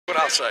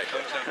say.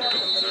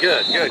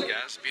 Good,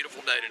 guys.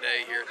 Beautiful day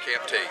today here at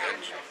Camp T.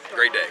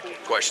 Great day.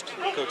 Questions?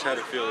 Coach, how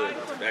did it feel to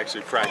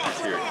actually practice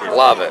here at Camp T?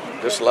 Love it.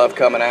 Just love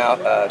coming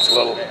out.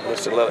 It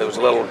was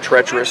a little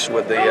treacherous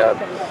with the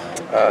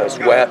it's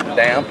wet and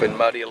damp and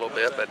muddy a little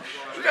bit, but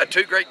we've got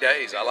 2 great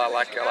days. I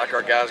like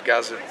our guys.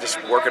 Guys are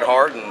just working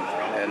hard and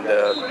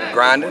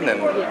grinding,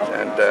 and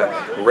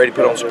we're ready to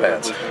put on some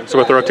pads. So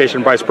with the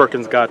rotation, Bryce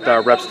Perkins got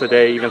reps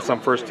today, even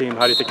some first team.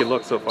 How do you think it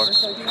looks so far?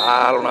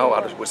 I don't know.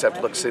 I just have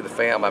to look and see the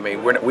film. I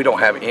mean, we don't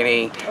have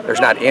any.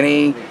 There's not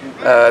any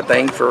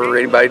thing for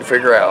anybody to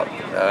figure out.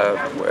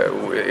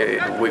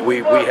 We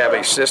have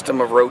a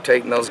system of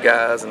rotating those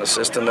guys, and a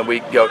system that we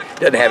go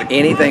doesn't have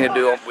anything to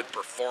do with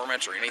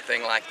performance or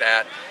anything like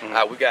that.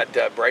 We got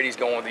Brady's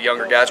going with the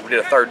younger guys. We did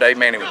a 3rd day.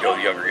 Manny would go with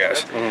the younger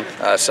guys.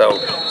 So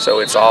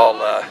it's all.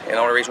 And the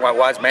only reason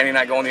why is Manny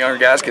not going with the younger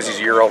guys because he's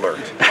a year older.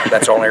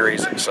 That's the only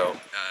reason. So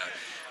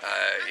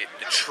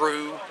the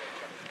true.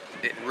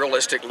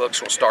 Realistic looks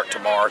will start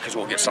tomorrow because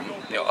we'll get some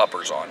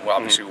uppers on. Well,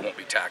 obviously we won't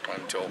be tackling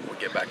until we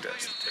get back to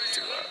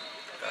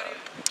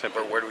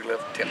where do we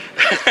live? Tim.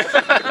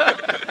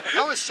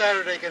 How is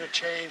Saturday going to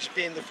change,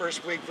 being the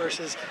first week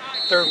versus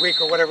 3rd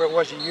week or whatever it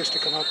was you used to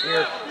come up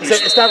here?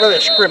 It's not really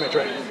a scrimmage,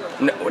 right?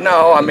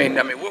 No. I mean,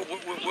 we'll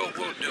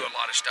do a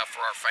lot of stuff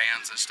for our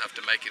fans and stuff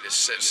to make it as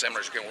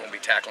similar as we won't be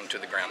tackling to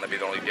the ground. That'll be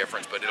the only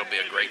difference, but it'll be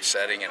a great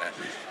setting and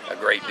a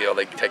great deal.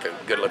 They can take a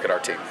good look at our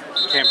team.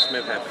 Cam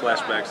Smith had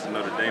flashbacks to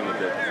Notre Dame with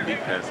the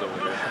deep pass over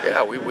there.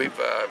 Yeah, we've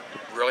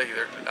really,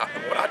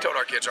 what I told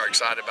our kids are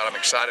excited about. I'm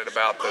excited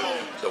about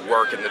the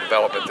work and the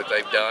development that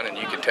they've done, and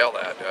you can tell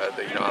that. I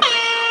feel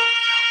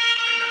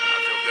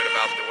good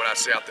about what I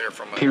see out there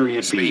from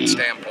a speed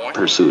standpoint.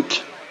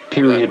 Pursuit.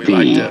 Period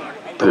B.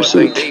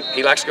 Pursuit.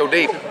 He likes to go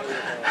deep.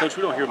 Coach,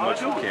 we don't hear much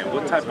from Cam.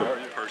 What type of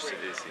person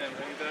is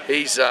he?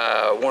 He's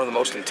one of the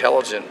most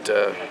intelligent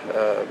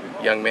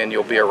young men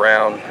you'll be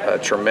around.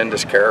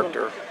 Tremendous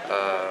character.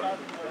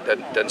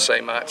 Doesn't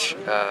say much.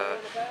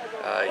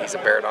 He's a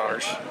Barrett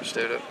Honors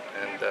student,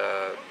 and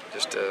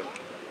just a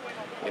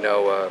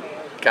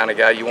kind of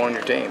guy you want on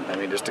your team. I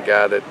mean, just a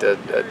guy that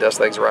does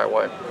things the right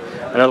way.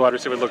 Another wide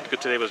receiver looked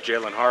good today was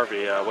Jalen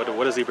Harvey.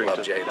 What does he bring to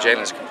the team?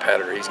 Jalen's a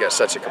competitor. He's got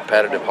such a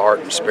competitive heart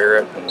and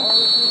spirit, and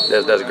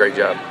does a great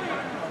job.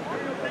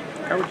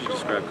 How would you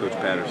describe Coach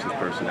Patterson's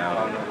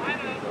personality?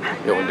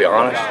 You want to be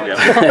honest? Yeah.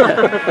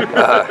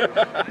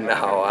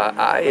 No,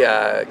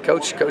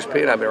 Coach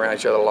P and I have been around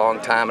each other a long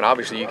time, and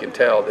obviously you can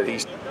tell that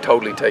he's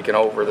totally taken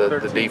over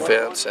the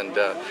defense and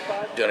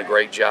doing a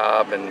great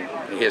job. And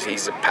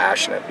he's a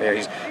passionate.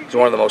 He's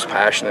one of the most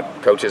passionate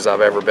coaches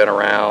I've ever been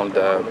around.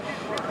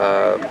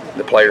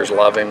 The players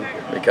love him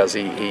because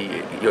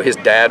his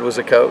dad was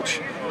a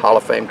coach, Hall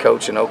of Fame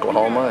coach in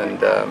Oklahoma,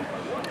 and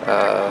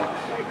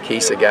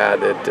he's a guy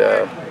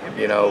that.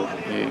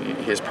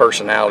 His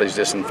personality is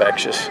just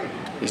infectious.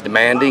 He's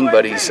demanding,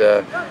 but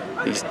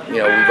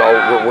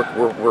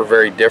we're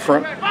very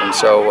different, and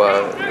so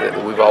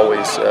we've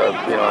always,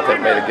 I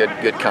think made a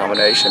good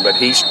combination. But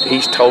he's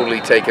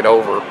totally taken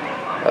over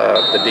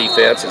the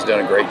defense. Has done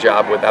a great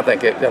job with. I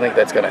think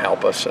that's going to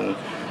help us, and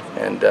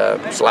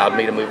it's allowed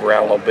me to move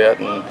around a little bit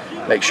and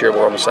make sure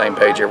we're on the same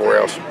page everywhere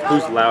else.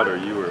 Who's louder,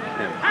 you or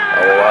him?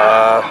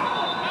 I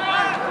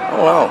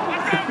don't know.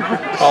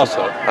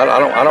 Also, I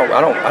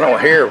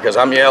don't hear because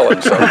I'm yelling.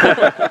 So.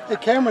 Hey,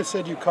 Cameron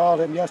said you called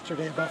him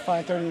yesterday about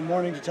 5:30 in the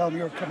morning to tell him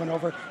you were coming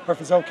over, or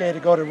if it's okay to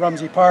go to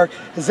Rumsey Park.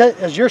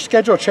 Has your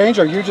schedule changed,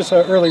 or are you just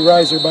an early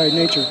riser by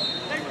nature?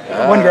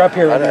 When you're up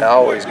here, I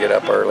always get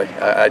up early.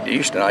 I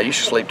used to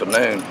sleep till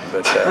noon,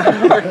 but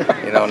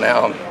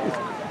now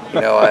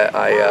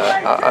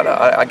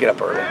I get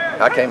up early.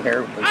 I came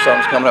here. The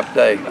sun's coming up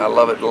today. I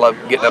love it. Love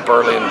getting up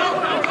early, and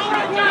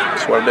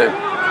that's what I do.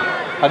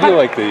 How do you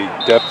like the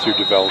depth you're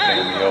developing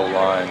in the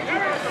O-line?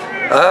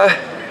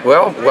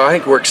 Well, I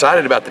think we're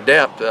excited about the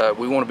depth.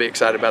 We want to be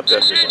excited about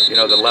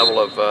the level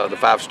of the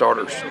 5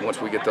 starters once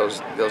we get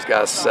those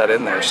guys set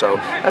in there. So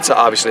that's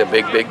obviously a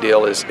big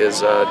deal is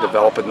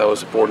developing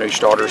those 4 new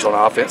starters on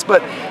offense.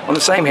 But on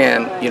the same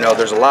hand,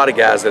 there's a lot of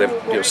guys that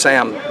have.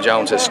 Sam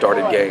Jones has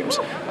started games.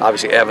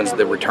 Obviously, Evans,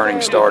 the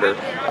returning starter.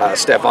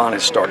 Stephon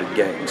has started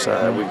games.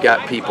 We've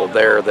got people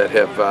there that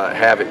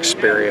have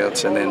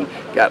experience, and then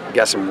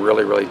got some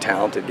really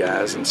talented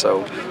guys. And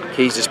so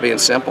he's just being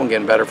simple and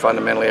getting better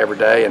fundamentally every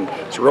day. And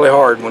it's really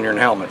hard when you're in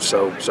helmets,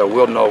 so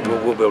we'll be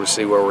able to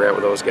see where we're at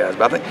with those guys.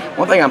 But I think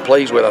one thing I'm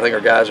pleased with, I think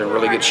our guys are in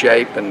really good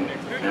shape and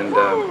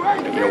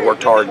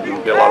worked hard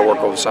and did a lot of work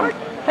over the summer.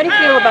 How do you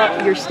feel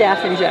about your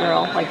staff in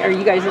general? Like, are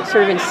you guys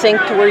sort of in sync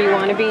to where you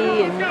want to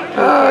be?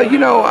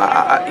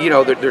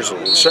 There's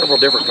several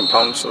different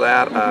components to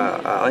that.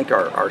 I think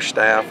our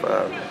staff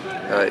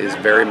is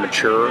very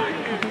mature.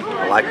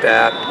 I like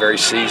that. Very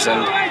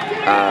seasoned.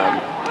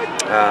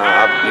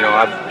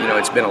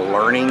 It's been a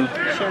learning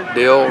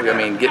deal. I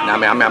mean,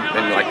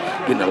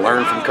 getting to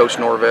learn from Coach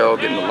Norvell,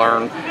 getting to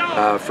learn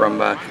from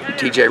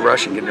TJ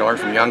Rush, and getting to learn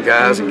from young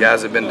guys and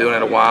guys that have been doing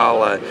it a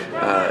while.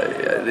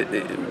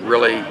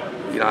 Really,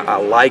 I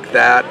like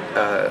that.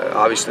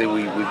 Obviously,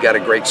 we've got a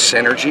great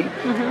synergy,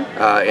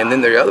 and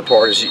then the other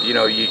part is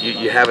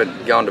you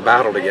haven't gone to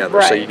battle together,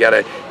 right. so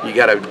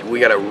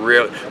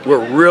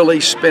we're really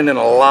spending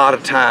a lot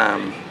of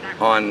time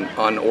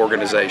on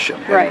organization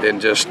right.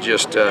 and just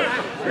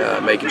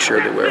making sure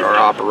that our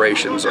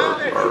operations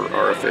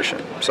are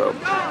efficient. So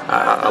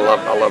I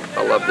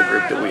love the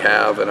group that we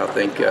have, and I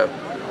think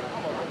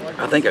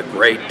a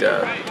great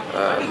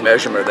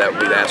measurement of that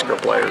would be to ask our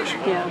players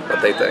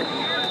what they think.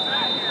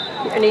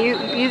 And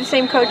are you the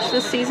same coach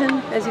this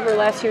season as you were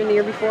last year and the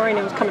year before? I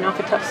know it was coming off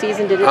a tough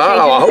season. Did it change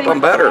anything? I hope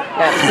I'm better.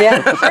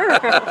 Yeah, sure.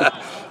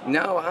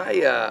 No,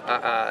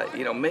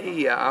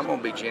 me, I'm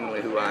gonna be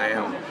genuinely who I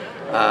am.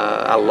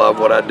 I love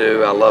what I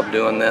do. I love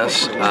doing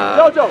this.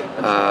 My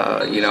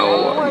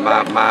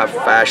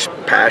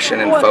passion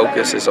and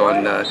focus is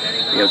on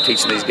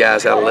teaching these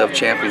guys how to live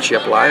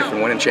championship life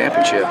and winning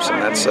championships,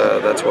 and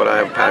that's what I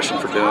have passion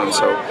for doing.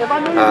 So,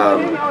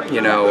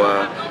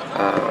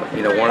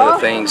 one of the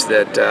things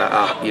that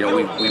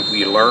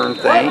we learn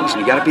things,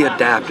 and you got to be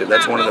adaptive.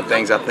 That's one of the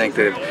things I think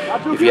that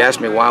if you ask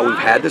me why we've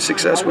had the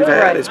success we've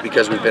had, it's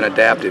because we've been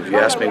adaptive. If you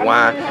ask me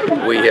why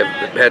we have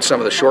had some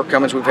of the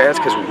shortcomings we've had, it's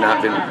because we've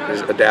not been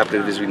as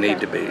adaptive as we need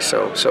to be.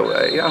 So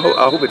I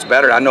hope it's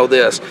better. I know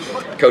this.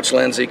 Coach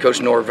Lindsay,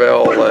 Coach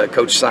Norvell,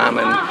 Coach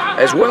Simon,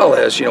 as well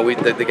as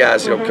the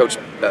guys, Coach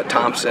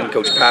Thompson,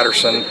 Coach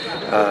Patterson,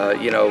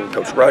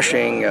 Coach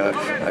Rushing,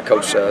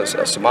 Coach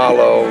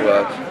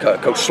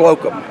Samalo, Coach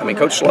Slocum. I mean,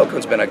 Coach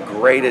Slocum's been a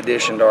great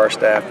addition to our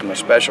staff from a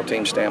special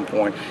team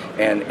standpoint,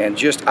 and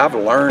just I've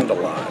learned a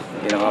lot.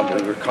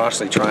 We're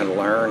constantly trying to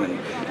learn, and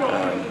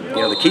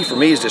the key for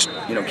me is just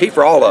key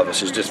for all of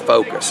us is just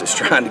focus. It's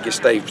trying to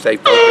stay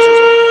focused.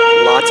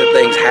 There's lots of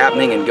things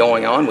happening and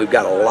going on. We've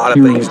got a lot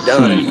of things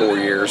done in 4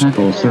 years,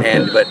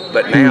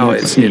 but now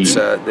it's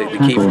the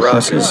key for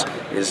us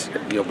is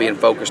being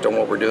focused on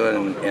what we're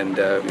doing and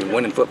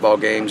winning football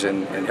games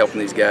and helping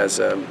these guys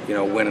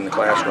win in the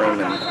classroom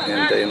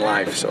and in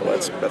life. So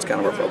that's kind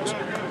of our focus.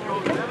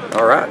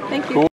 All right. Thank you.